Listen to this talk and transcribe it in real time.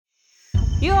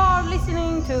You are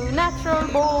listening to Natural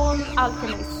Born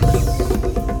Alchemist.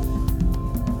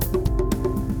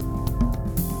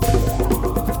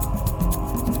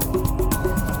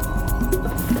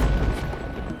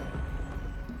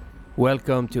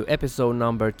 Welcome to episode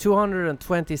number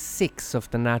 226 of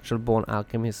the Natural Born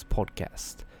Alchemist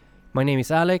podcast. My name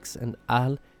is Alex and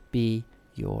I'll be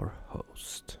your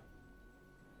host.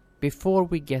 Before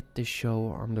we get the show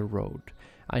on the road,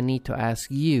 I need to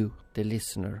ask you, the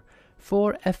listener,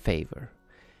 for a favor.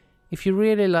 If you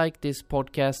really like this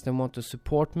podcast and want to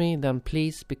support me, then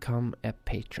please become a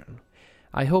patron.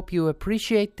 I hope you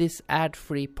appreciate this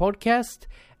ad-free podcast,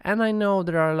 and I know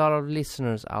there are a lot of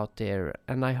listeners out there,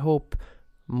 and I hope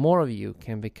more of you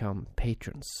can become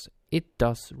patrons. It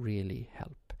does really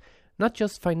help. Not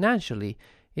just financially,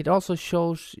 it also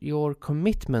shows your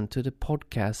commitment to the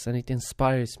podcast, and it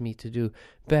inspires me to do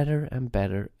better and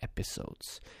better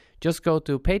episodes. Just go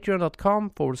to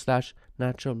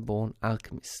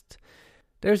patreon.com/naturalbornalchemist.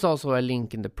 There's also a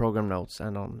link in the program notes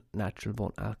and on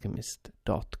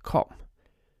naturalbornalchemist.com.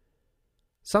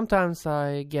 Sometimes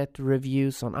I get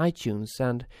reviews on iTunes,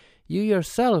 and you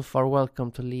yourself are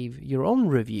welcome to leave your own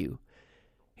review.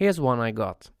 Here's one I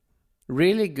got.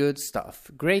 Really good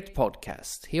stuff. Great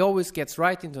podcast. He always gets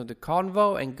right into the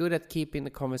convo and good at keeping the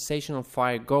conversational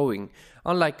fire going,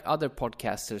 unlike other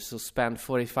podcasters who spend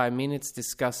 45 minutes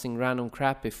discussing random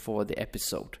crap before the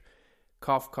episode.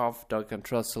 Cough, cough, Duncan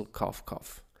Trussell, cough,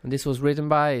 cough. And this was written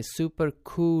by Super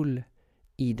Cool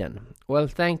Eden. Well,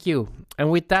 thank you. And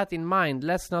with that in mind,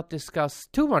 let's not discuss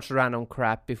too much random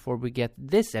crap before we get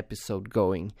this episode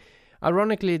going.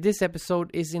 Ironically, this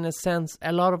episode is in a sense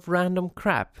a lot of random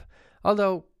crap.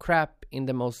 Although crap in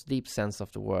the most deep sense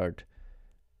of the word.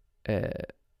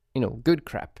 Good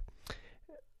crap.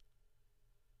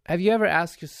 Have you ever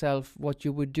asked yourself what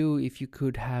you would do if you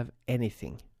could have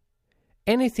anything?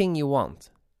 Anything you want.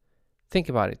 Think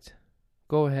about it.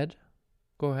 Go ahead.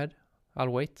 I'll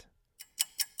wait.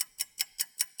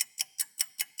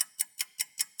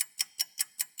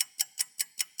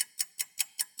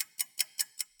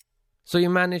 So you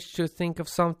managed to think of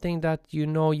something that you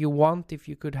know you want if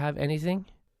you could have anything?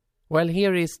 Well,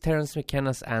 here is Terence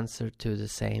McKenna's answer to the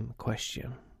same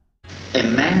question.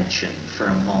 Imagine for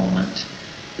a moment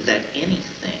that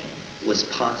anything was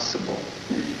possible.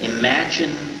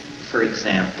 Imagine, for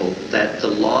example, that the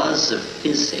laws of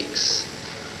physics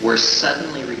were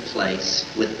suddenly replaced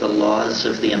with the laws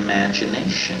of the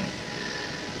imagination.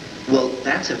 Well,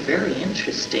 that's a very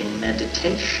interesting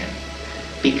meditation,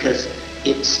 because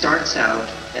it starts out,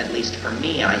 at least for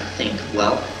me, I think,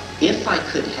 well, if I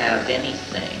could have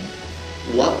anything,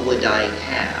 what would I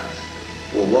have?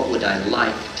 Or what would I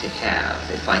like to have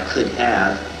if I could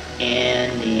have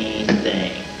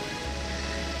anything?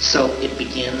 So it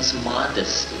begins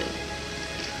modestly.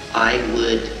 I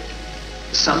would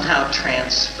somehow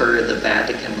transfer the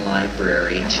Vatican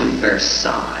Library to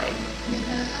Versailles,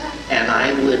 and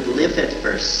I would live at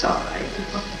Versailles,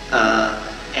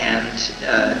 and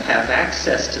have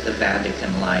access to the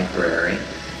Vatican Library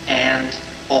and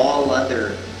all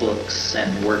other books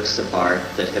and works of art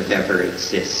that have ever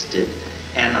existed.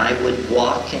 And I would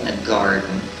walk in a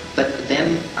garden. But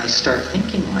then I start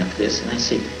thinking like this, and I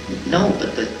say, no,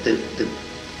 but the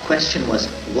question was,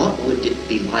 what would it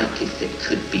be like if it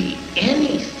could be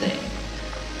anything?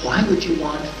 Why would you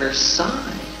want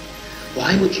Versailles?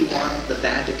 Why would you want the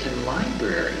Vatican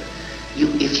Library?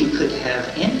 If you could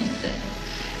have anything.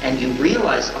 And you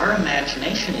realize our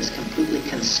imagination is completely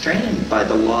constrained by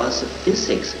the laws of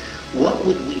physics. What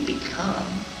would we become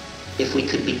if we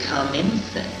could become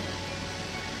anything?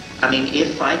 I mean,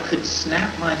 if I could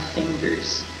snap my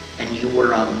fingers and you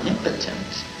were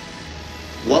omnipotent,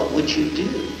 what would you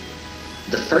do?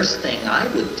 The first thing I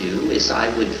would do is I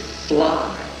would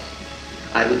fly.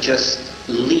 I would just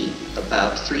leap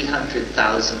about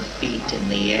 300,000 feet in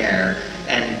the air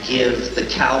and give the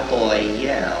cowboy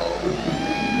yell.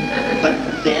 But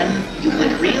then you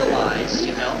would realize,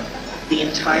 the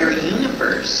entire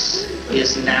universe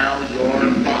is now your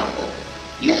bubble.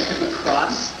 You can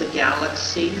cross the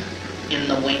galaxy in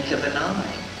the wink of an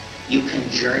eye. You can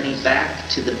journey back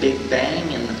to the Big Bang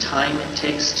in the time it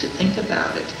takes to think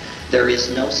about it. There is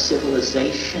no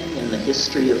civilization in the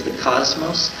history of the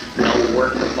cosmos, no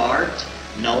work of art,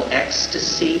 no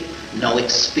ecstasy, no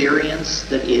experience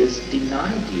that is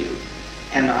denied you.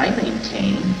 And I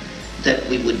maintain that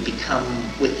we would become,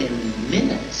 within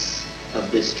minutes of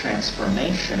this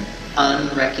transformation,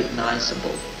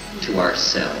 unrecognizable to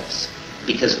ourselves,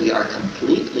 because we are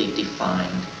completely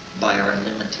defined by our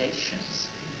limitations.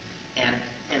 And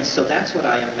so that's what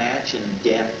I imagine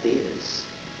death is.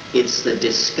 It's the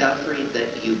discovery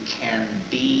that you can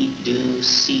be, do,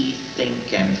 see,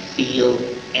 think, and feel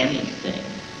anything.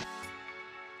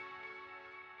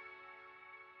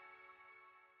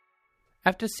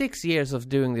 After 6 years of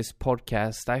doing this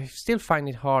podcast, I still find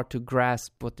it hard to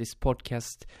grasp what this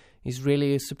podcast is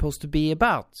really supposed to be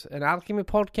about. An alchemy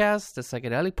podcast, a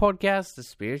psychedelic podcast, a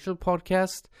spiritual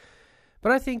podcast.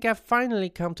 But I think I've finally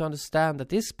come to understand that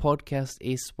this podcast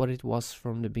is what it was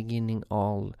from the beginning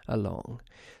all along.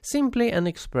 Simply an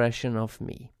expression of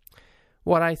me.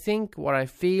 What I think, what I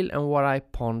feel, and what I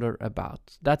ponder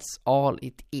about. That's all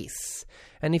it is.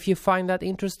 And if you find that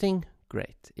interesting,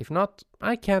 great. If not,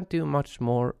 I can't do much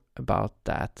more about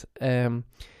that.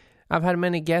 I've had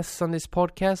many guests on this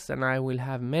podcast, and I will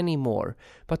have many more.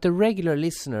 But the regular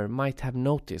listener might have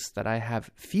noticed that I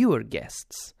have fewer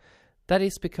guests. That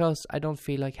is because I don't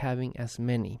feel like having as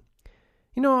many.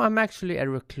 You know, I'm actually a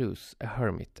recluse, a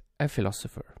hermit, a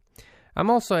philosopher. I'm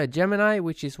also a Gemini,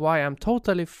 which is why I'm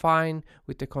totally fine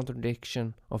with the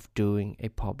contradiction of doing a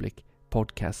public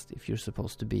podcast if you're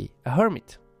supposed to be a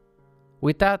hermit.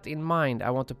 With that in mind, I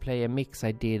want to play a mix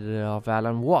I did of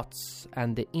Alan Watts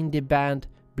and the indie band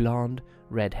Blonde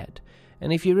Redhead.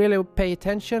 And if you really pay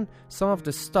attention, some of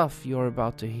the stuff you're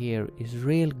about to hear is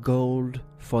real gold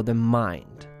for the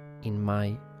mind, in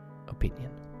my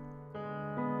opinion.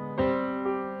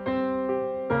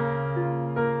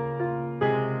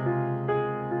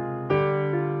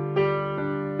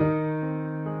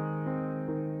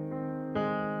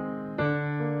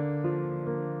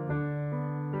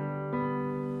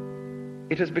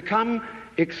 It has become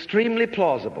extremely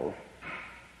plausible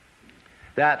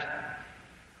that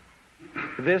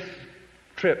this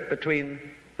trip between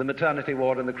the maternity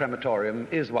ward and the crematorium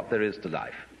is what there is to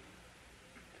life.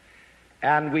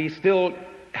 And we still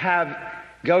have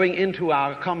going into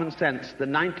our common sense the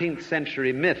 19th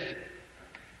century myth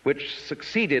which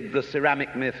succeeded the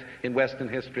ceramic myth in Western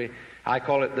history. I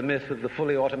call it the myth of the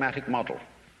fully automatic model.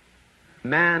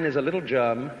 Man is a little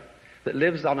germ that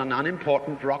lives on an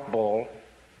unimportant rock ball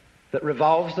that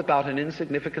revolves about an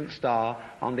insignificant star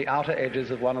on the outer edges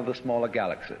of one of the smaller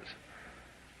galaxies.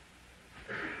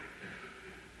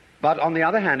 But on the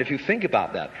other hand, if you think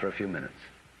about that for a few minutes,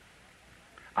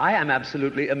 I am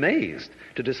absolutely amazed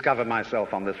to discover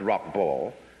myself on this rock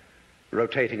ball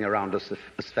rotating around a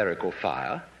spherical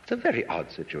fire. It's a very odd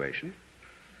situation.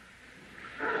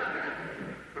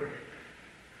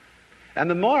 And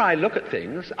the more I look at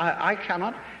things, I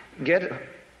cannot get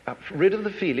rid of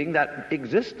the feeling that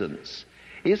existence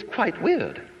is quite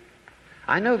weird.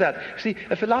 I know that. See,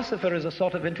 a philosopher is a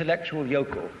sort of intellectual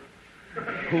yokel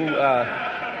who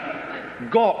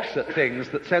gawks at things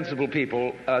that sensible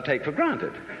people take for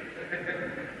granted.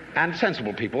 And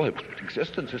sensible people,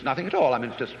 existence is nothing at all. I mean,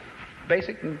 it's just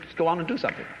basic, and just go on and do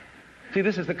something. See,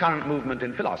 this is the current movement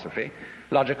in philosophy.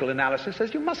 Logical analysis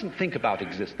says you mustn't think about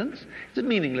existence. It's a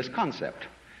meaningless concept.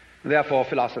 Therefore,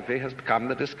 philosophy has become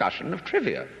the discussion of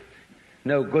trivia.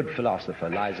 No good philosopher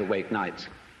lies awake nights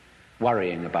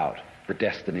worrying about the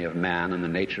destiny of man and the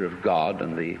nature of God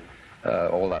and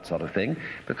all that sort of thing,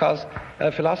 because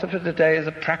a philosopher today is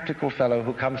a practical fellow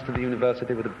who comes to the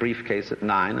university with a briefcase at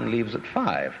 9 and leaves at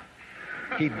 5.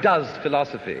 He does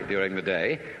philosophy during the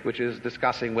day, which is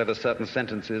discussing whether certain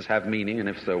sentences have meaning, and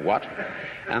if so, what.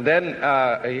 And then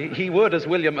he would, as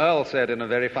William Earle said in a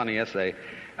very funny essay,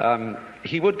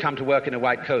 he would come to work in a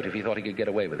white coat if he thought he could get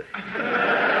away with it.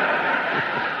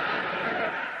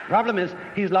 Problem is,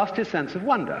 he's lost his sense of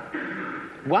wonder.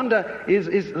 Wonder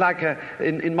is like,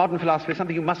 in modern philosophy,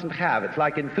 something you mustn't have. It's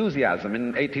like enthusiasm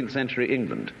in 18th century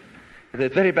England.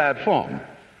 It's very bad form.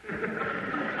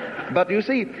 But you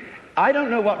see, I don't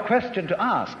know what question to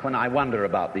ask when I wonder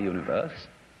about the universe.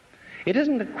 It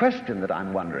isn't a question that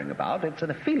I'm wondering about, it's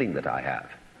a feeling that I have.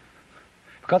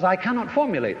 Because I cannot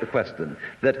formulate the question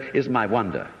that is my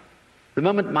wonder. The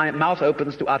moment my mouth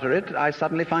opens to utter it, I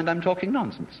suddenly find I'm talking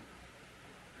nonsense.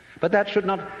 But that should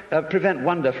not prevent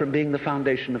wonder from being the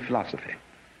foundation of philosophy.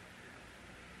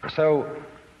 So,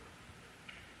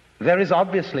 there is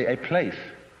obviously a place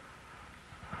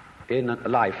in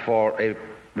life for a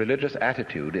religious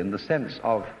attitude in the sense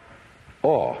of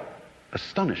awe,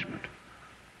 astonishment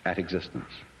at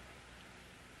existence.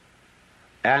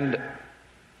 And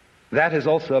that is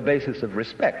also a basis of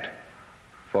respect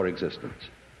for existence.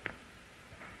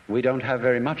 We don't have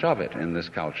very much of it in this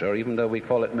culture, even though we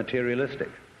call it materialistic.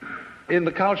 In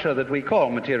the culture that we call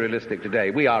materialistic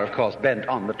today, we are, of course, bent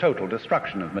on the total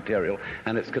destruction of material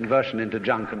and its conversion into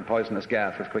junk and poisonous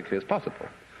gas as quickly as possible.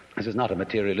 This is not a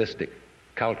materialistic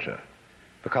culture,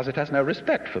 because it has no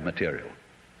respect for material.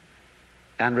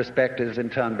 And respect is in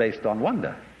turn based on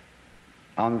wonder,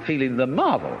 on feeling the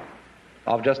marvel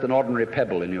of just an ordinary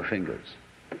pebble in your fingers.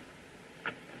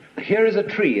 Here is a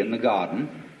tree in the garden,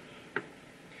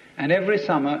 and every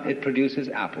summer it produces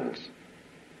apples.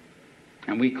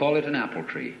 And we call it an apple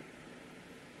tree,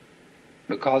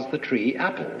 because the tree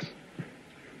apples.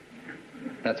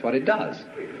 That's what it does.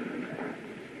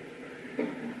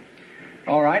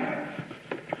 All right.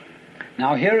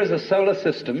 Now here is a solar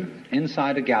system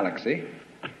inside a galaxy.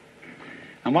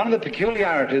 And one of the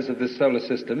peculiarities of this solar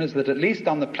system is that at least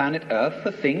on the planet Earth,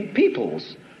 the thing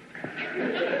peoples.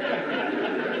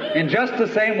 In just the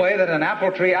same way that an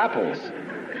apple tree apples.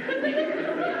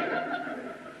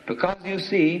 Because, you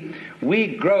see,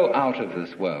 we grow out of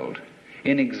this world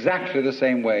in exactly the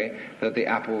same way that the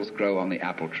apples grow on the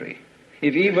apple tree.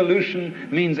 If evolution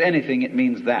means anything, it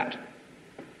means that.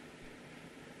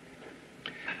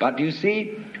 But you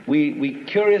see, we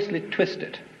curiously twist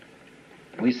it.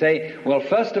 We say, well,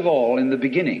 first of all, in the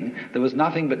beginning, there was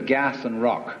nothing but gas and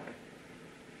rock.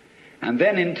 And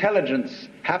then intelligence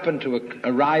happened to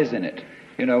arise in it,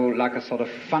 you know, like a sort of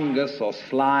fungus or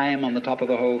slime on the top of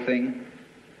the whole thing.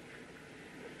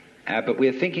 But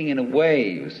we're thinking in a way,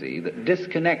 you see, that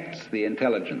disconnects the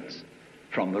intelligence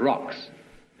from the rocks.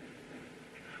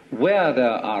 Where there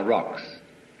are rocks,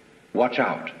 watch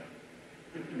out.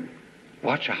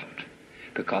 Watch out,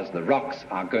 because the rocks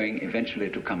are going eventually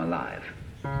to come alive.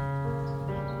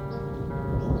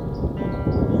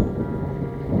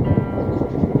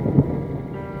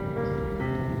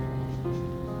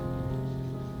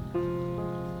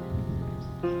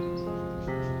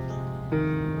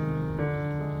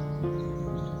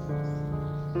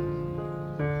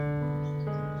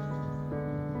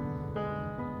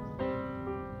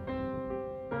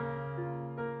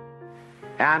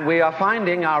 And we are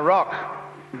finding our rock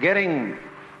getting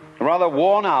rather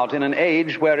worn out in an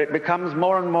age where it becomes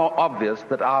more and more obvious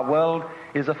that our world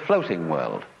is a floating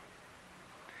world.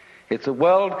 It's a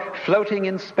world floating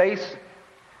in space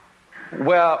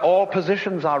where all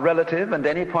positions are relative and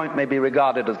any point may be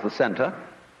regarded as the center.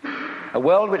 A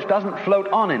world which doesn't float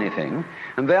on anything,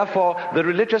 and therefore the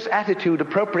religious attitude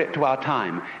appropriate to our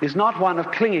time is not one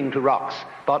of clinging to rocks,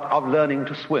 but of learning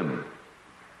to swim.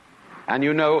 And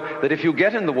you know that if you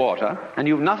get in the water and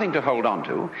you've nothing to hold on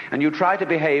to, and you try to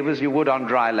behave as you would on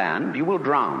dry land, you will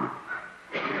drown.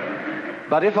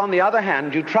 But if, on the other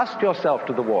hand, you trust yourself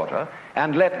to the water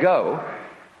and let go,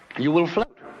 you will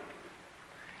float.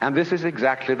 And this is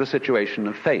exactly the situation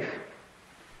of faith.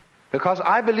 Because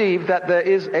I believe that there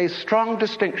is a strong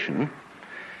distinction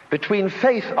between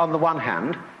faith on the one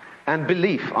hand and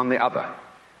belief on the other.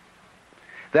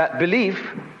 That belief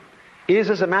is,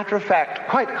 as a matter of fact,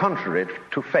 quite contrary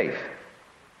to faith.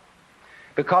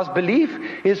 Because belief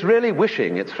is really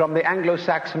wishing. It's from the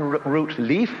Anglo-Saxon root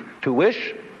leaf, to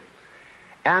wish.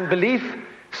 And belief,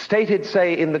 stated,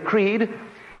 say, in the Creed,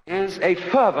 is a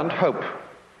fervent hope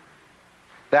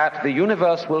that the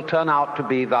universe will turn out to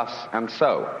be thus and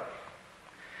so.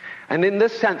 And in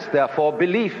this sense, therefore,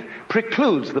 belief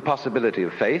precludes the possibility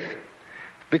of faith,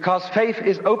 because faith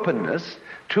is openness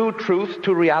to truth,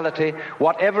 to reality,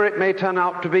 whatever it may turn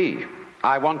out to be.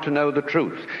 I want to know the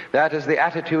truth. That is the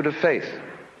attitude of faith.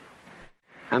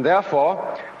 And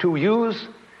therefore, to use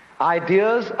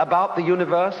ideas about the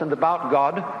universe and about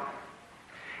God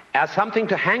as something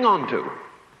to hang on to,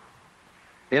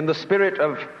 in the spirit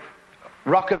of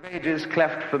Rock of Ages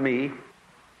cleft for me,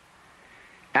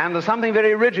 and there's something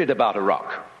very rigid about a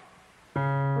rock.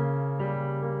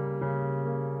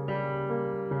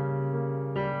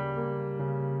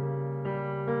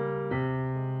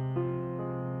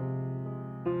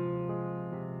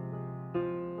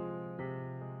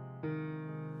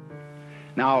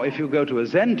 Now, if you go to a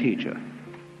Zen teacher,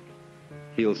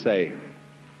 he'll say,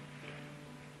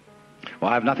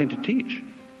 well, I have nothing to teach.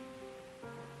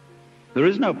 There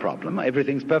is no problem.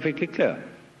 Everything's perfectly clear.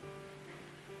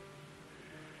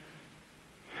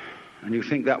 And you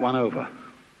think that one over.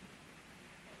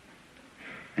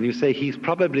 And you say, he's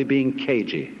probably being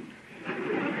cagey.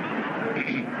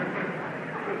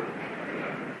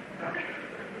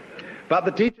 But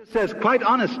the teacher says, quite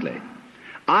honestly,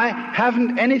 I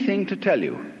haven't anything to tell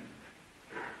you.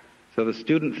 So the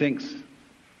student thinks,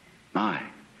 my,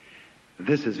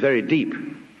 this is very deep,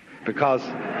 because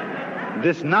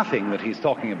this nothing that he's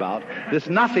talking about, this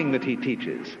nothing that he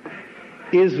teaches,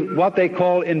 is what they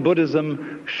call in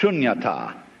Buddhism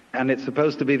shunyata, and it's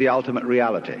supposed to be the ultimate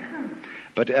reality.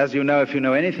 But as you know, if you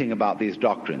know anything about these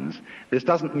doctrines, this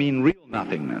doesn't mean real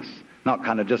nothingness, not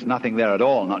kind of just nothing there at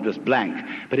all, not just blank,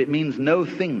 but it means no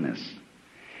thingness.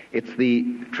 It's the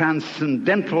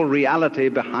transcendental reality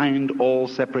behind all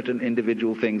separate and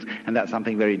individual things, and that's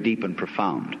something very deep and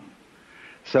profound.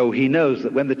 So he knows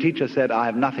that when the teacher said, I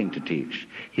have nothing to teach,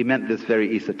 he meant this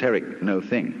very esoteric no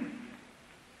thing.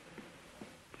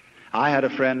 I had a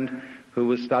friend who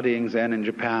was studying Zen in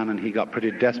Japan, and he got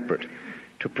pretty desperate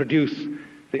to produce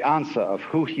the answer of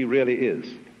who he really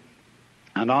is.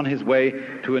 And on his way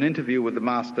to an interview with the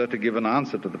master to give an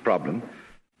answer to the problem,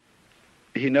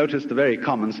 he noticed a very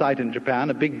common sight in Japan,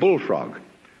 a big bullfrog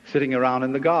sitting around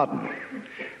in the garden.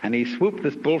 And he swooped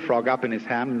this bullfrog up in his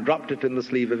hand and dropped it in the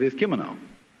sleeve of his kimono.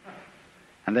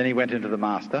 And then he went into the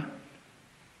master,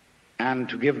 and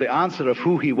to give the answer of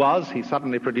who he was, he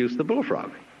suddenly produced the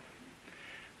bullfrog.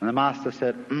 And the master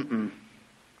said,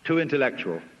 too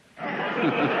intellectual.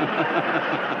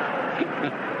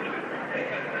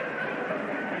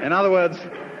 In other words,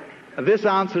 this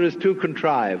answer is too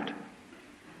contrived.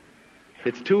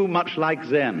 It's too much like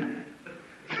Zen.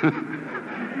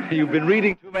 You've been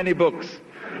reading too many books.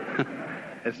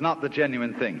 It's not the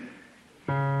genuine thing.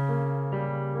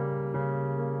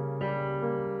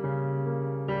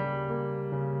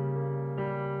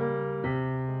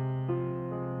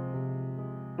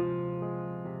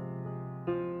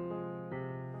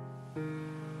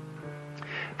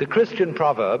 The Christian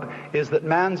proverb is that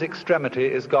man's extremity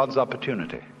is God's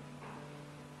opportunity.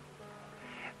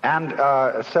 And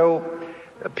so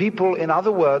people, in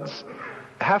other words,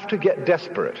 have to get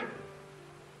desperate.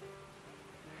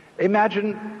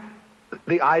 Imagine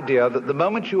the idea that the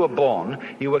moment you were born,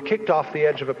 you were kicked off the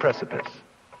edge of a precipice,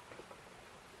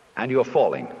 and you're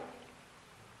falling.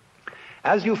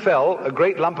 As you fell, a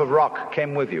great lump of rock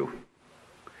came with you,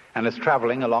 and is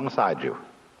traveling alongside you.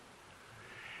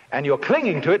 And you're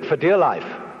clinging to it for dear life.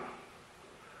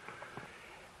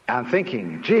 And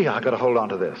thinking, gee, I've got to hold on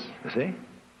to this, you see?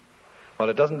 Well,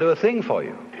 it doesn't do a thing for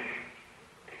you.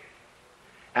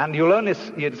 And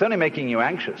it's only making you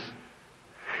anxious.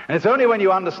 And it's only when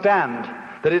you understand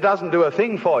that it doesn't do a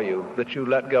thing for you that you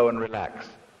let go and relax.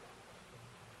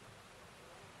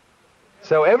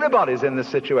 So everybody's in this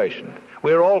situation.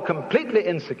 We're all completely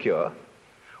insecure.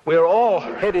 We're all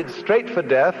headed straight for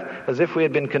death as if we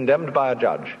had been condemned by a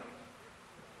judge.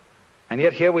 And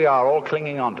yet here we are all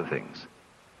clinging on to things.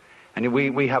 And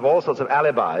we have all sorts of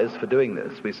alibis for doing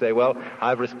this. We say, well, I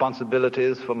have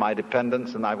responsibilities for my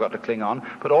dependents and I've got to cling on.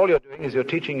 But all you're doing is you're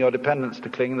teaching your dependents to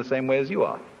cling the same way as you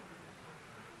are.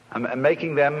 And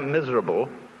making them miserable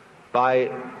by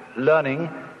learning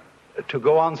to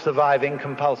go on surviving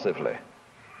compulsively.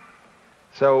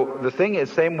 So the thing is,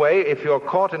 same way, if you're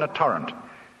caught in a torrent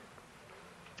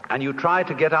and you try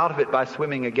to get out of it by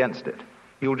swimming against it,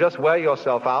 you'll just wear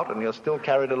yourself out and you're still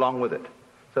carried along with it.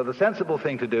 So the sensible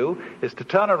thing to do is to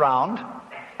turn around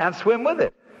and swim with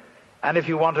it. And if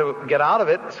you want to get out of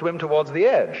it, swim towards the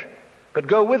edge. But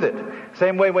go with it.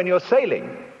 Same way when you're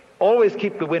sailing. Always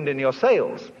keep the wind in your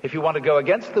sails. If you want to go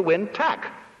against the wind,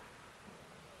 tack.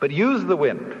 But use the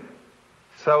wind.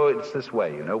 So it's this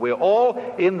way, you know. We're all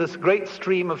in this great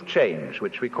stream of change,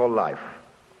 which we call life.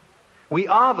 We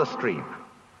are the stream.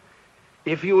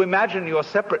 If you imagine you're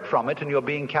separate from it and you're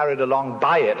being carried along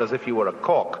by it as if you were a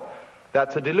cork,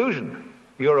 that's a delusion.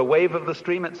 You're a wave of the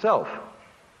stream itself.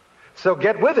 So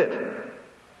get with it.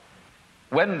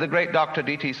 When the great Dr.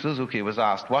 D.T. Suzuki was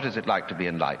asked, what is it like to be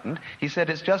enlightened? He said,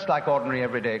 it's just like ordinary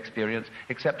everyday experience,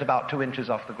 except about 2 inches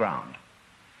off the ground.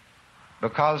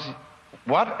 Because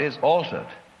what is altered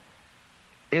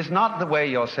is not the way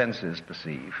your senses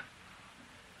perceive.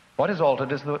 What is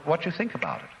altered is what you think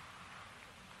about it.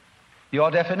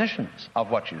 Your definitions of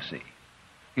what you see.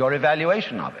 Your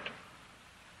evaluation of it.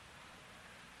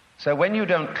 So when you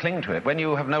don't cling to it, when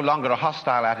you have no longer a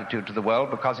hostile attitude to the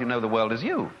world because you know the world is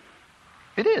you,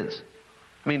 it is.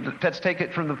 I mean, let's take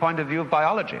it from the point of view of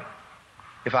biology.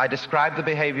 If I describe the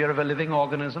behavior of a living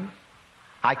organism,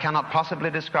 I cannot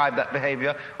possibly describe that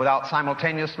behavior without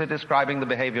simultaneously describing the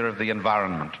behavior of the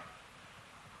environment.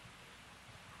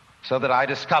 So that I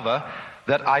discover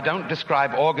that I don't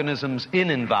describe organisms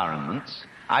in environments,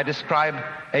 I describe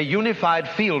a unified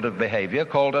field of behavior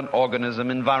called an organism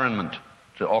environment.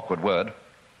 It's an awkward word.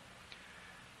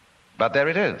 But there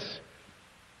it is.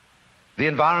 The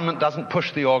environment doesn't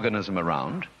push the organism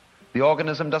around. The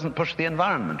organism doesn't push the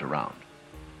environment around.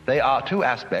 They are two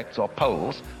aspects or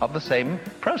poles of the same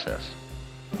process.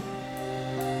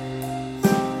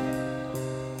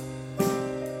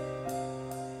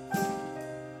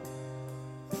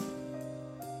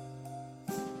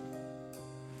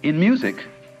 In music,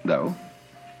 though,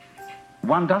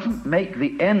 one doesn't make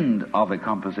the end of a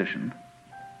composition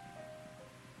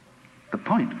the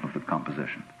point of the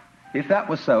composition. If that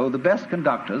was so, the best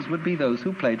conductors would be those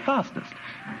who played fastest.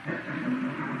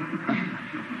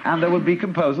 And there would be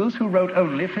composers who wrote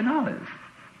only finales.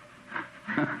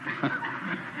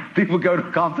 People go to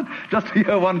a concert just to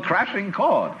hear one crashing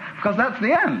chord, because that's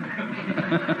the end.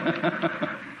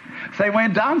 Same way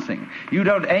in dancing. You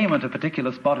don't aim at a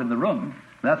particular spot in the room.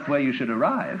 That's where you should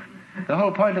arrive. The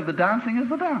whole point of the dancing is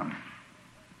the dance.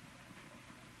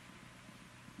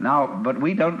 Now, but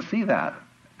we don't see that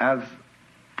as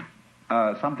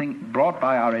something brought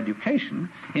by our education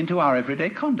into our everyday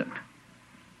conduct.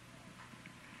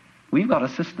 We've got a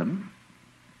system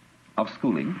of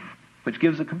schooling which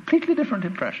gives a completely different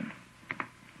impression.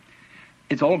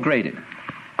 It's all graded.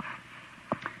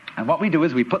 And what we do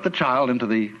is we put the child into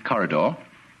the corridor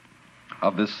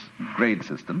of this grade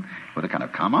system with a kind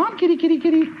of, come on, kitty, kitty,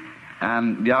 kitty.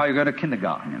 And yeah, you go to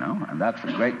kindergarten, you know, and that's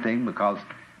a great thing because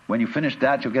when you finish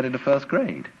that, you'll get into first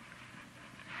grade.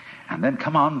 And then,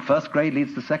 come on, first grade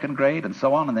leads to second grade, and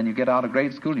so on, and then you get out of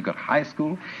grade school, you've got high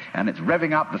school, and it's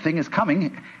revving up, the thing is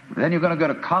coming. Then you're going to go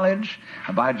to college,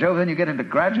 and by Jove, then you get into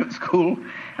graduate school,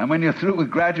 and when you're through with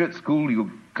graduate school,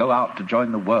 you go out to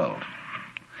join the world.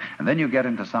 And then you get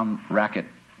into some racket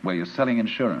where you're selling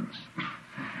insurance,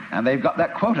 and they've got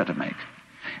that quota to make,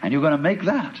 and you're going to make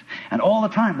that, and all the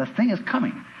time, the thing is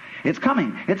coming. It's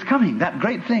coming, that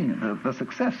great thing, the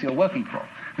success you're working for.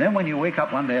 Then when you wake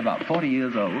up one day about 40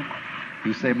 years old,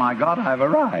 you say, my God, I've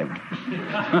arrived.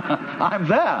 I'm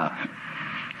there.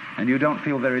 And you don't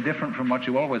feel very different from what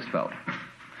you always felt.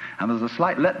 And there's a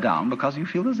slight letdown because you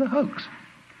feel there's a hoax.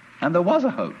 And there was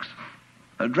a hoax,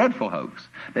 a dreadful hoax.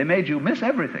 They made you miss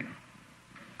everything.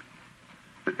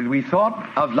 We thought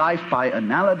of life by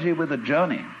analogy with a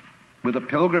journey, with a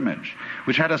pilgrimage,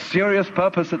 which had a serious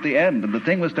purpose at the end, and the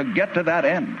thing was to get to that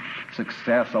end,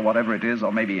 success or whatever it is,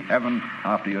 or maybe heaven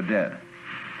after you're dead.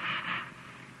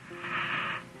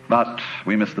 But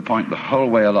we missed the point the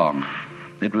whole way along.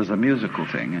 It was a musical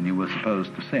thing, and you were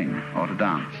supposed to sing or to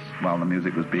dance while the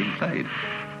music was being played.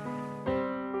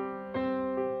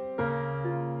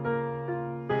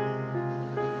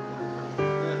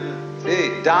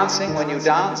 See, dancing, when you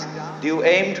dance, do you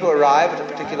aim to arrive at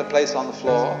a particular place on the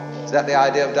floor? Is that the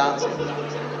idea of dancing?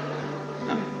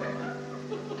 No.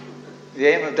 The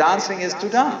aim of dancing is to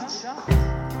dance.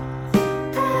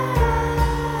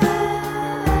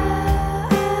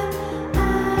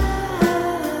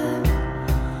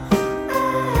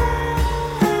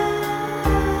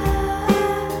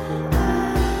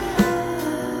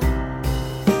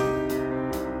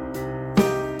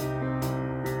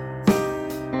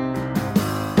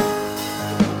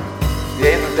 The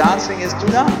aim of dancing is to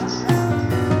dance.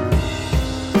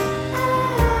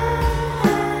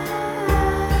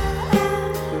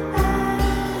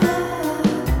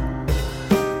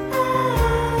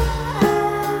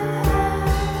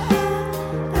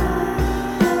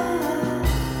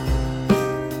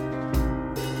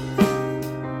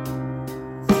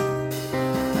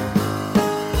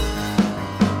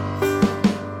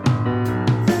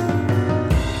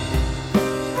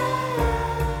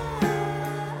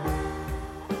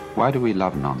 Why do we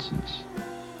love nonsense?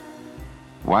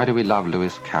 Why do we love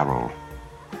Lewis Carroll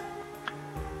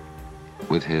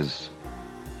with his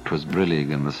 "'Twas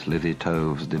brillig and the slithy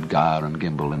toves did gyre and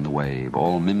gimble in the wave,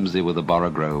 all mimsy were the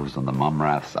borogroves and the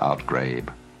mumraths outgrabe"?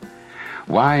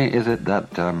 Why is it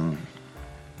that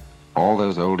all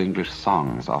those old English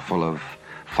songs are full of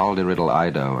 "Fal-de-riddle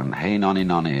Ido" and "Hey nonny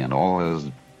nonny" and all those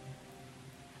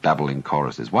babbling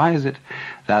choruses? Why is it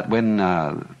that when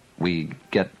we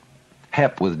get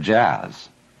hep with jazz,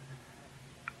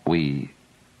 we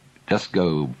just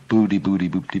go booty booty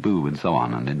boopty boo and so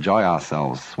on and enjoy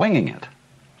ourselves swinging it?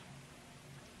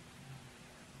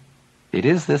 It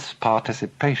is this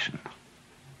participation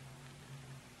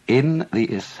in the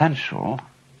essential,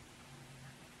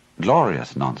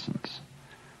 glorious nonsense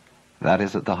that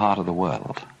is at the heart of the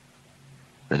world,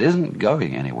 that isn't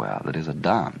going anywhere, that is a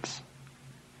dance.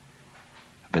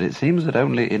 But it seems that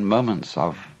only in moments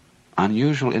of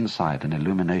unusual insight and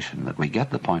illumination that we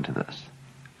get the point of this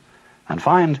and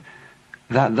find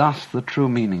that thus the true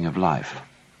meaning of life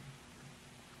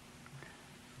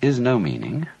is no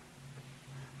meaning,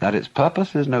 that its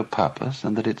purpose is no purpose,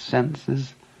 and that its sense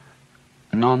is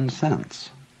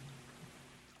nonsense.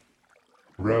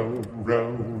 Row,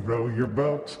 row, row your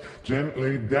boat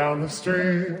gently down the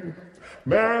stream.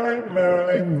 Merrily,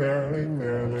 merrily, merrily,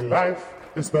 merrily, life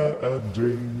is but a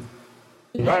dream.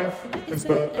 Life is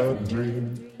but a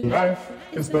dream. Life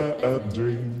is but a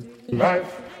dream.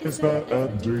 Life is but a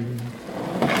dream.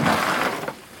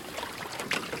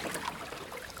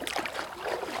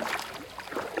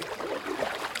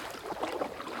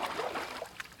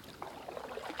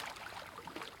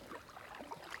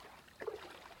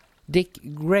 Dick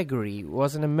Gregory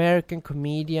was an American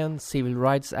comedian, civil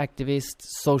rights activist,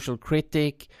 social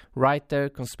critic, writer,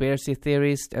 conspiracy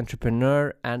theorist,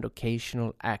 entrepreneur, and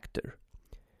occasional actor.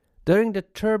 During the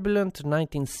turbulent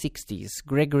 1960s,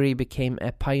 Gregory became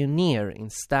a pioneer in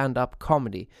stand-up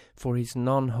comedy for his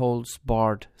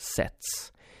non-holds-barred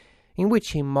sets, in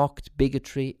which he mocked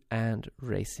bigotry and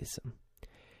racism.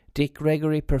 Dick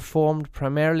Gregory performed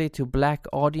primarily to black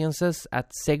audiences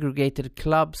at segregated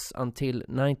clubs until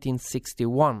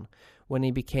 1961, when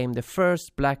he became the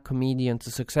first black comedian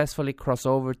to successfully cross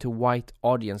over to white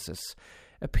audiences,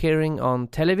 appearing on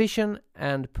television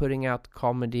and putting out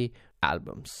comedy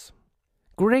albums.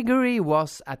 Gregory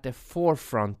was at the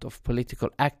forefront of political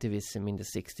activism in the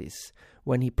 60s,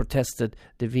 when he protested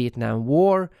the Vietnam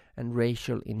War and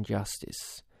racial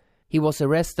injustice. He was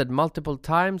arrested multiple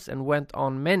times and went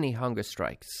on many hunger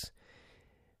strikes.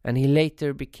 And he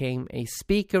later became a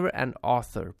speaker and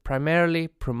author, primarily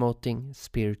promoting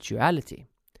spirituality.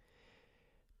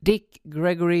 Dick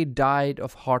Gregory died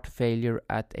of heart failure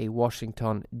at a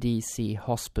Washington, D.C.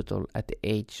 hospital at the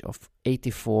age of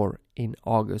 84 in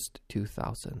August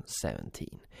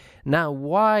 2017. Now,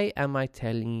 why am I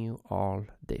telling you all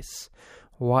this?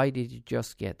 Why did you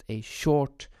just get a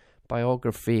short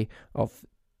biography of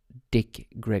Dick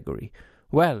Gregory?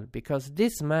 Well, because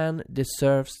this man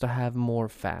deserves to have more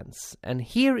fans. And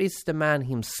here is the man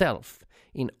himself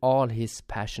in all his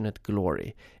passionate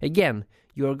glory. Again,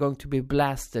 you are going to be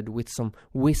blasted with some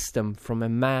wisdom from a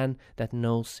man that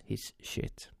knows his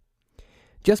shit.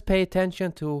 Just pay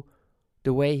attention to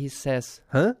the way he says,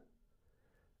 huh?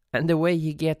 And the way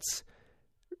he gets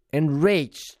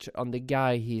enraged on the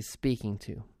guy he's speaking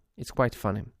to. It's quite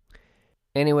funny.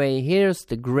 Anyway, here's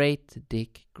the great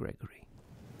Dick Gregory.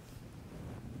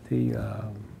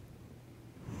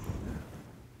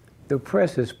 The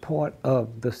press is part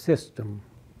of the system.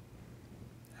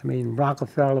 I mean,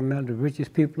 Rockefeller, man, the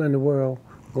richest people in the world,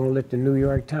 going to let the New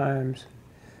York Times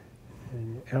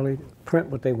and LA print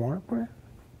what they want to print.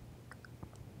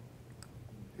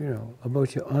 You know, a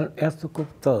bunch of unethical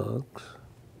thugs,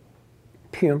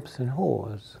 pimps and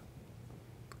whores,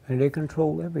 and they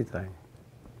control everything.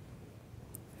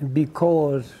 And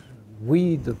because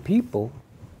we, the people,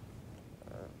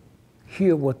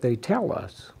 hear what they tell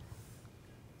us,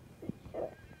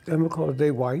 and because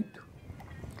they white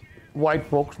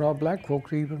folks, not black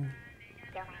folks, even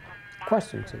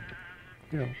questions it,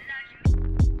 you know.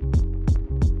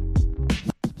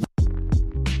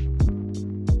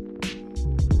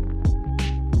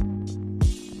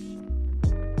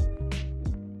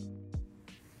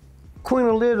 Queen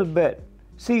Elizabeth.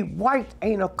 See, white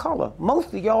ain't a color.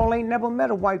 Most of y'all ain't never met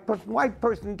a white person. White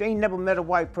person ain't never met a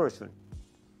white person.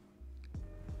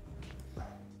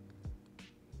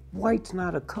 White's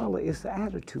not a color, it's an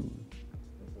attitude.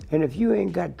 And if you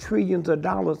ain't got trillions of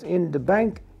dollars in the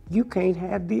bank, you can't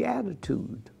have the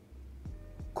attitude.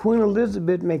 Queen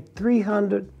Elizabeth make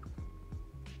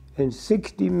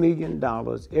 $360 million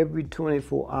every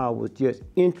 24 hours just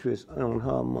interest on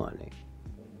her money.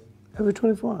 Every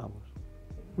 24 hours.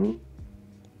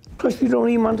 Plus, you don't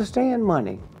even understand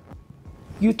money.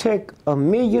 You take $1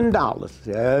 million,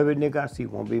 every nigga I see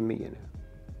won't be a millionaire.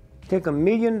 Take $1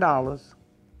 million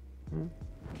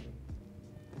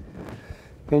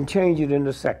and change it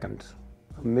into seconds.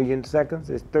 1 million seconds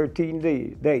is 13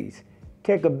 days.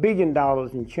 Take $1 billion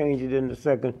and change it into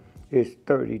seconds, it's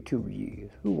 32 years.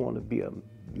 Who want to be a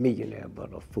millionaire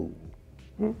but a fool?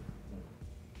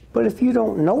 But if you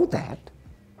don't know that,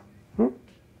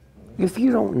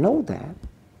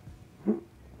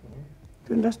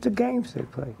 then that's the games they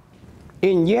play.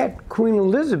 And yet, Queen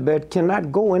Elizabeth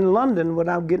cannot go in London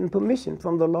without getting permission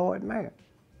from the Lord Mayor.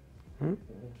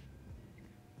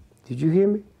 Did you hear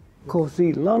me? Because,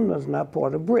 see, London's not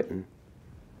part of Britain.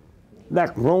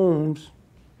 Like Rome's,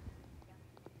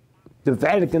 the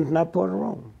Vatican's not part of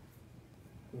Rome.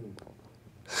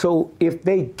 So if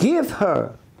they give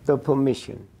her the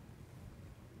permission,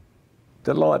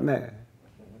 the Lord Mayor,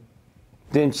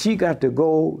 then she got to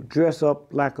go dress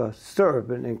up like a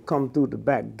servant and come through the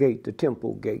back gate, the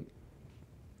temple gate.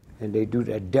 And they do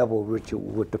that devil ritual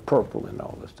with the purple and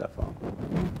all the stuff on.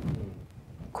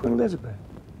 Queen Elizabeth.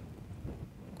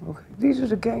 Okay, these are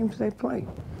the games they play.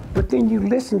 But then you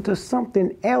listen to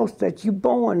something else that you're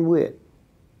born with.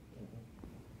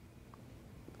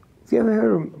 You ever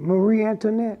heard of Marie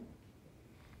Antoinette?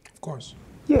 Of course.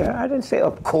 Yeah, I didn't say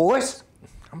of course.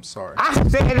 I'm sorry. I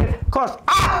said it because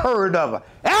I heard of her.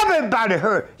 Everybody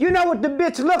heard. You know what the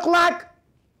bitch looked like?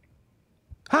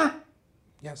 Huh?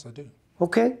 Yes, I do.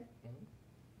 Okay.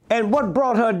 And what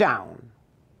brought her down?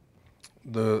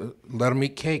 The Let 'em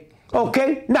eat cake.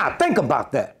 Okay, now think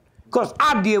about that. Because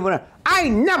I did when I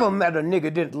ain't never met a nigga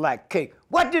that didn't like cake.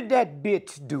 What did that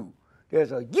bitch do?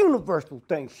 There's a universal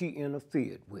thing she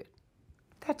interfered with.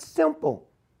 That's simple.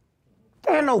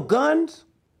 There ain't no guns.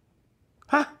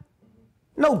 Huh?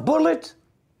 No bullets.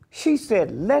 She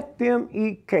said, let them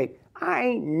eat cake. I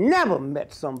ain't never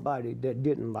met somebody that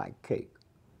didn't like cake.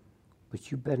 But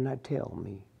you better not tell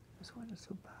me. That's what it's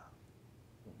about.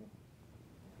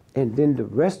 And then the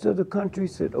rest of the country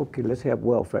said, okay, let's have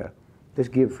welfare. Let's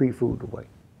give free food away.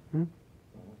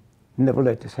 Never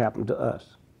let this happen to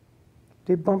us.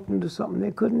 They bumped into something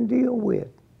they couldn't deal with.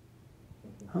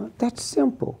 That's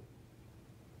simple.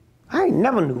 I ain't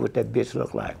never knew what that bitch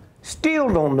looked like. Still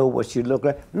don't know what she looked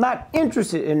like. Not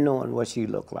interested in knowing what she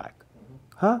looked like.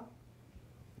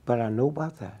 But I know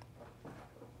about that.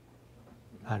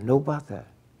 I know about that.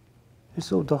 And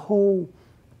so the whole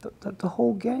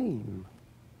game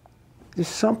is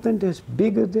something that's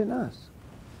bigger than us.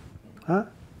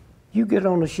 You get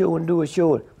on a show and do a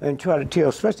show and try to tell,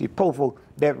 especially poor folk,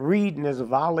 that reading is a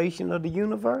violation of the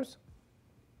universe.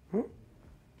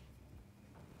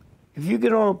 If you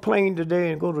get on a plane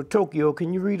today and go to Tokyo,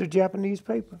 can you read a Japanese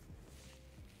paper?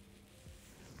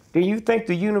 Do you think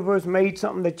the universe made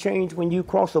something that changed when you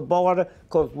cross a border?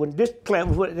 Because when this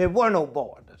planet, there were no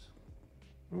borders.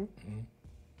 You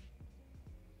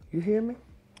hear me?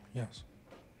 Yes.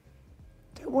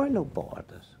 There were no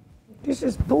borders. This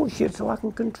is bullshit so I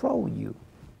can control you.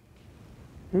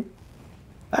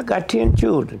 I got 10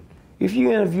 children. If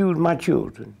you interviewed my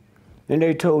children and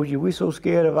they told you, we're so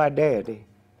scared of our daddy,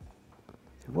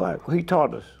 why? Well, he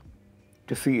taught us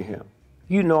to fear him.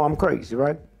 You know I'm crazy,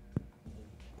 right?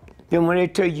 Then when they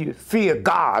tell you fear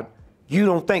God, you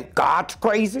don't think God's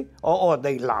crazy, or are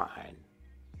they lying?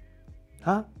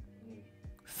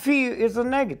 Fear is a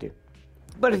negative.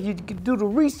 But if you do the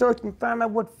research and find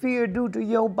out what fear do to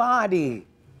your body,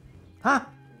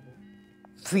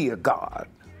 fear God.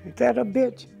 Is that a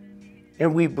bitch?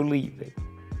 And we believe it.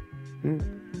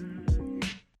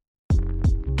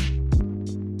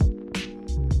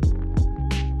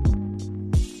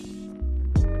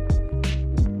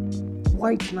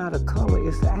 White's not a color,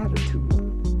 it's the attitude.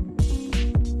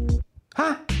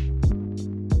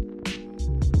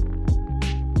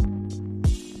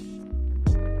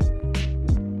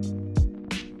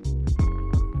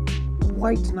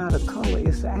 White's not a color,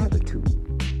 it's the attitude.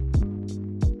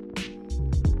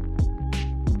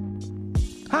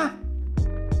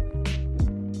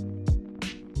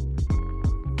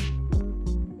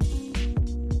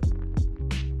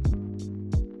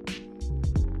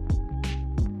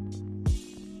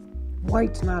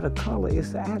 White's not a color,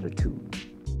 it's the attitude.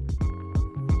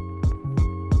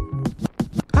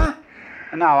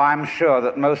 Now, I'm sure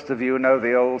that most of you know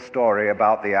the old story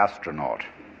about the astronaut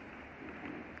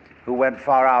who went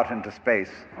far out into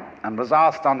space and was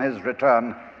asked on his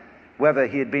return whether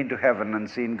he had been to heaven and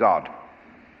seen God.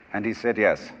 And he said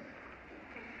yes.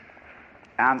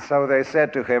 And so they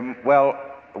said to him, well,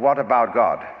 what about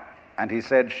God? And he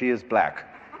said, she is black.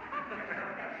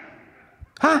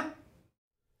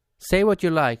 Say what you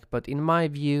like, but in my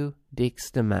view, Dick's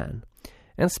the man.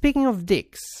 And speaking of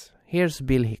dicks, here's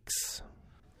Bill Hicks.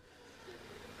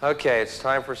 Okay, it's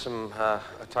time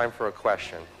for a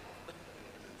question.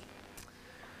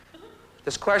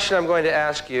 This question I'm going to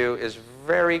ask you is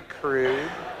very crude.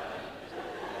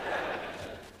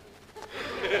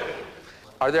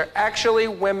 Are there actually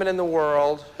women in the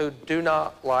world who do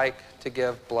not like to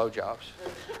give blowjobs?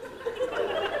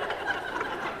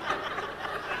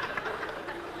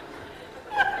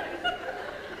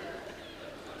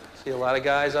 See a lot of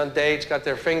guys on dates got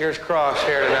their fingers crossed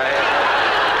here tonight.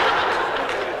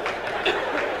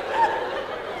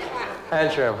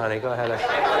 Answer him, honey. Go ahead.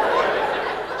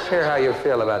 Let's hear how you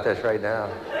feel about this right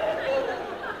now.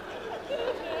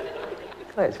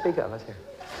 Go ahead, speak up. Let's hear.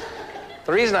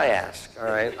 The reason I ask, all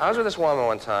right, I was with this woman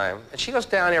one time, and she goes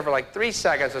down here for like 3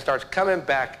 seconds and starts coming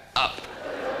back up.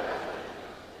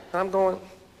 And I'm going,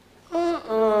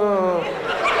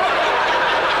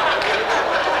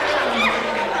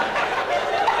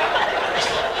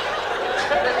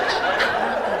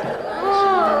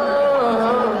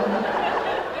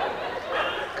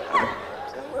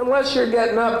 unless you're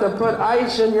getting up to put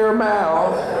ice in your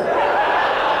mouth.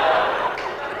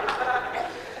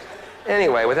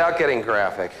 Anyway, without getting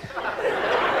graphic,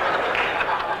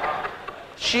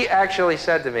 she actually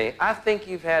said to me, I think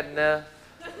you've had enough.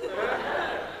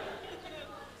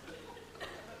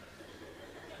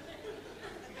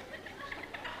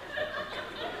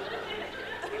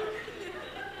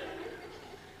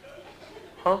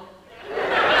 Huh?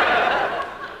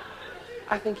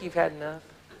 I think you've had enough.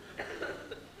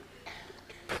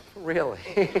 Really?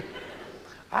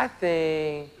 I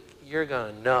think you're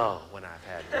gonna know when I've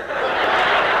had dinner.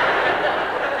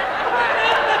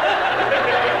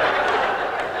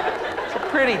 It's a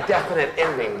pretty definite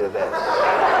ending to this.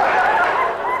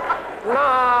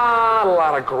 Not a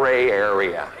lot of gray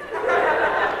area.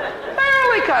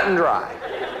 Fairly cut and dry.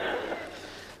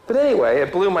 But anyway,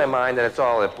 it blew my mind, and it's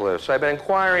all it blew. So I've been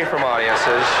inquiring from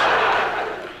audiences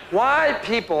why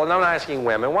people, and I'm not asking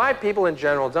women, why people in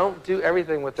general don't do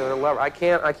everything with their lover. I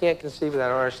can't conceive of that. I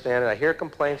don't understand it. I hear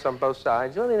complaints on both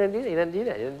sides. Oh, they didn't do that. He didn't do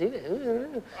that. He didn't do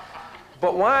that.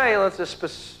 But why? Let's just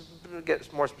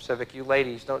get more specific. You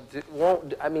ladies not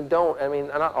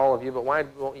all of you, but why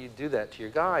won't you do that to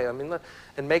your guy? I mean,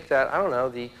 and make that, I don't know,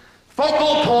 the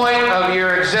focal point of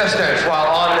your existence while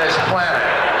on this planet.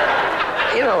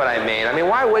 You know what I mean. I mean,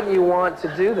 why wouldn't you want to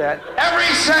do that?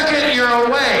 Every second you're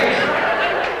awake.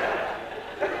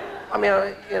 I mean,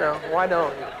 why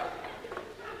don't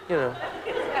you?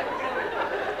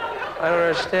 I don't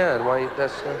understand why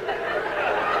that's.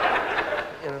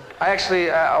 I actually,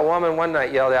 a woman one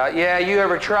night yelled out, "Yeah, you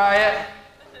ever try it?"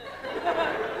 I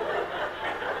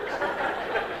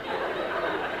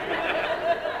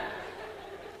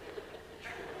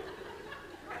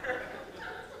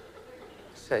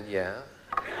said, "Yeah."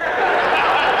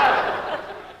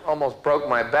 Almost broke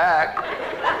my back.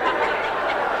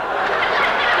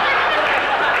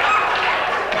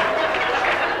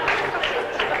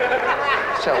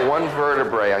 It's that one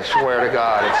vertebrae, I swear to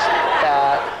God, it's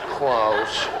that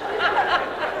close.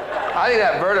 I think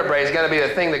that vertebrae is going to be the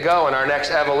thing to go in our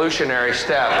next evolutionary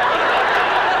step.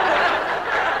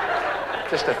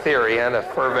 Just a theory and a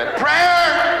fervent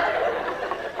prayer.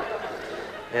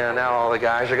 Yeah, now all the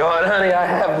guys are going, "Honey, I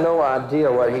have no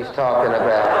idea what he's talking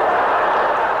about.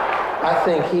 I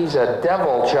think he's a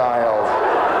devil child."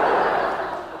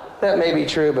 That may be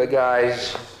true, but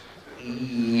guys,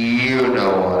 you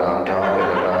know what I'm talking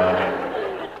about.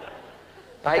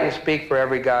 I can speak for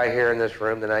every guy here in this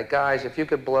room tonight. Guys, if you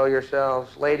could blow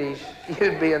yourselves, ladies,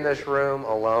 you'd be in this room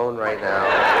alone right now,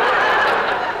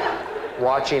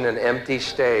 watching an empty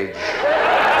stage.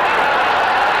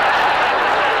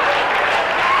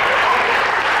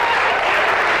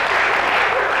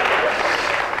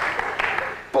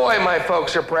 Boy, my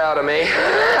folks are proud of me.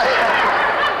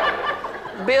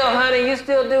 Bill, honey, you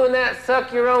still doing that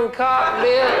suck your own cock,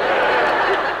 Bill?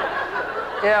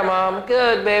 Yeah, Mom.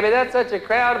 Good, baby. That's such a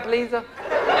crowd pleaser.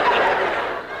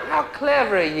 How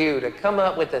clever are you to come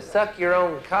up with the suck your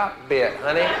own cock bit,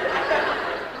 honey?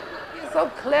 You're so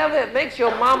clever, it makes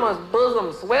your mama's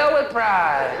bosom swell with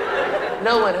pride,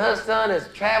 knowing her son is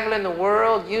traveling the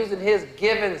world using his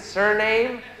given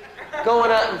surname, going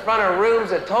up in front of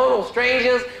rooms of total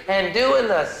strangers and doing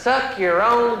the suck your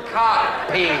own cock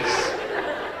piece.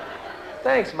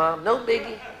 Thanks, Mom. No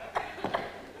biggie.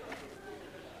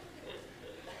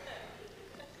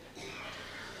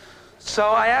 So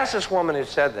I asked this woman who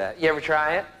said that, "You ever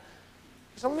try it?"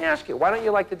 So let me ask you, why don't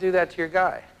you like to do that to your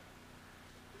guy?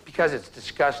 Because it's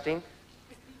disgusting?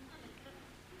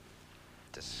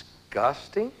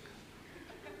 Disgusting?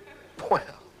 Well,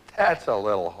 that's a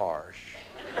little harsh.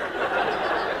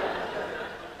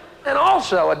 And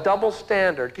also a double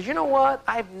standard, because you know what?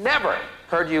 I've never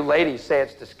heard you ladies say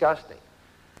it's disgusting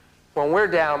when we're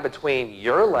down between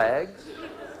your legs,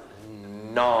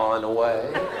 gnawing away.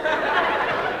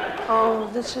 Oh,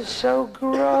 this is so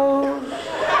gross.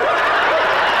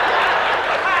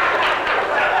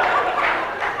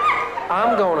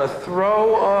 I'm gonna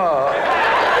throw up.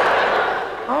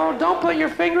 Oh, don't put your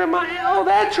finger in my... Oh,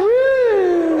 that's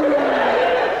rude.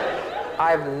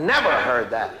 I've never heard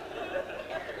that.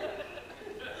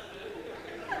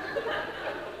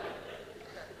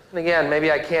 And again,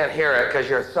 maybe I can't hear it because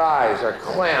your thighs are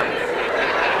clamped.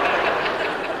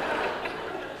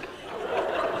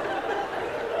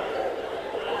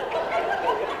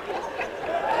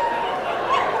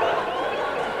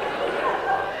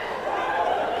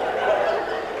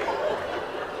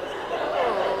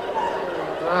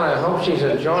 God, I hope she's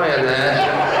enjoying this.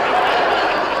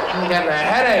 I'm getting a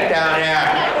headache down here.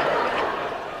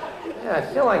 Yeah, I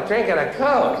feel like drinking a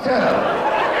Coke,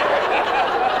 too.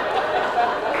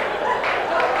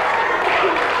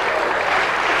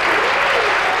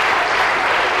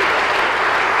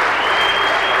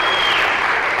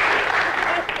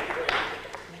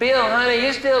 Bill, honey,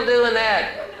 you still doing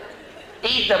that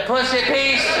eat the pussy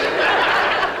piece?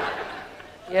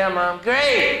 Yeah, Mom.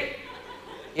 Great.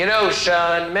 You know,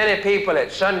 son, many people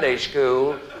at Sunday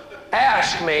school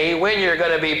ask me when you're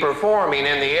going to be performing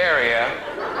in the area.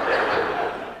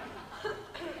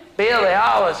 Bill, they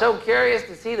all are so curious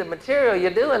to see the material you're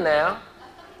doing now.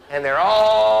 And they're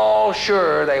all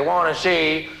sure they want to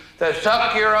see the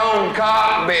suck your own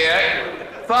cock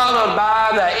bit, followed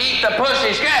by the eat the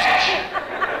pussy sketch.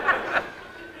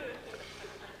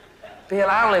 Bill,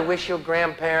 I only wish your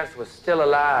grandparents were still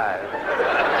alive.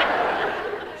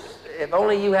 If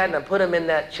only you hadn't put them in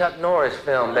that Chuck Norris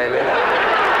film, baby.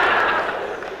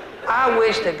 I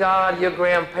wish to God your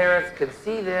grandparents could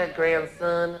see their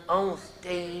grandson on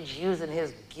stage using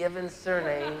his given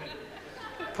surname,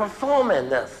 performing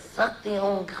the suck the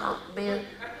own cock bit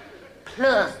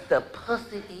plus the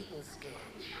pussy eating sketch.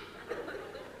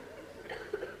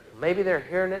 Maybe they're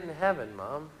hearing it in heaven,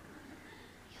 Mom.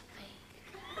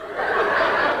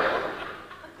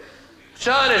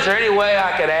 Son, is there any way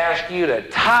I could ask you to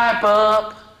type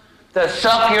up the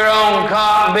suck your own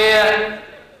cock bit,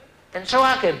 and so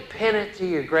I could pin it to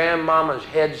your grandmama's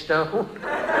headstone?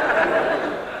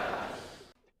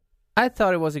 I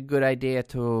thought it was a good idea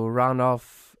to round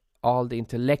off all the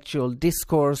intellectual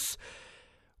discourse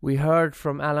we heard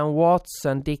from Alan Watts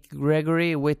and Dick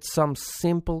Gregory with some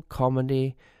simple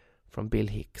comedy from Bill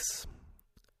Hicks.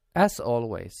 As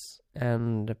always,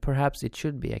 and perhaps it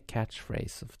should be a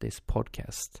catchphrase of this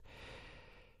podcast,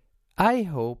 I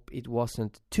hope it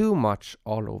wasn't too much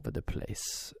all over the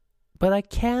place, but I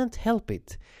can't help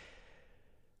it.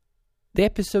 The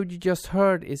episode you just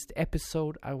heard is the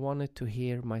episode I wanted to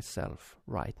hear myself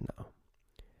right now.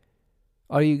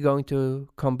 Are you going to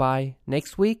come by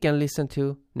next week and listen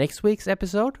to next week's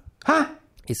episode? Huh?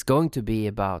 It's going to be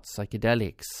about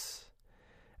psychedelics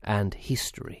and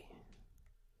history.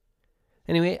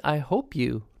 Anyway, I hope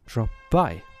you drop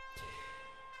by.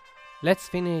 Let's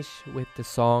finish with the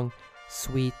song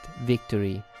Sweet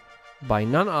Victory by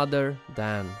none other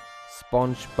than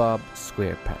SpongeBob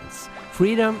SquarePants.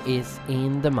 Freedom is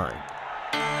in the mind.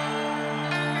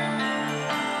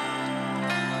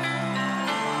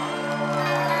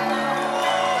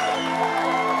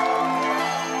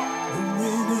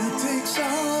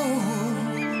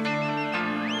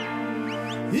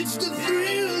 It's the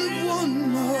thrill of one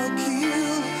more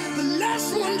kill, the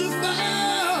last one to find.